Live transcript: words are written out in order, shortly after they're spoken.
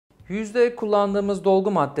Yüzde kullandığımız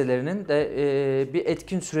dolgu maddelerinin de bir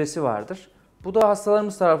etkin süresi vardır. Bu da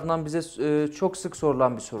hastalarımız tarafından bize çok sık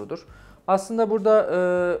sorulan bir sorudur. Aslında burada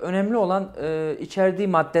önemli olan içerdiği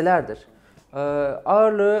maddelerdir.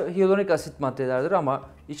 Ağırlığı hyaluronik asit maddelerdir ama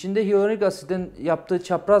içinde hyaluronik asitin yaptığı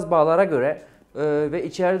çapraz bağlara göre ve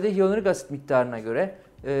içerdiği hyaluronik asit miktarına göre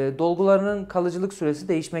dolgularının kalıcılık süresi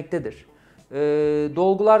değişmektedir.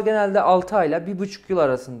 Dolgular genelde 6 ay ile 1,5 yıl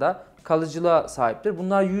arasında kalıcılığa sahiptir.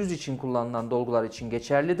 Bunlar yüz için kullanılan dolgular için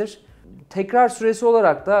geçerlidir. Tekrar süresi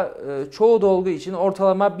olarak da çoğu dolgu için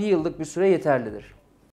ortalama 1 yıllık bir süre yeterlidir.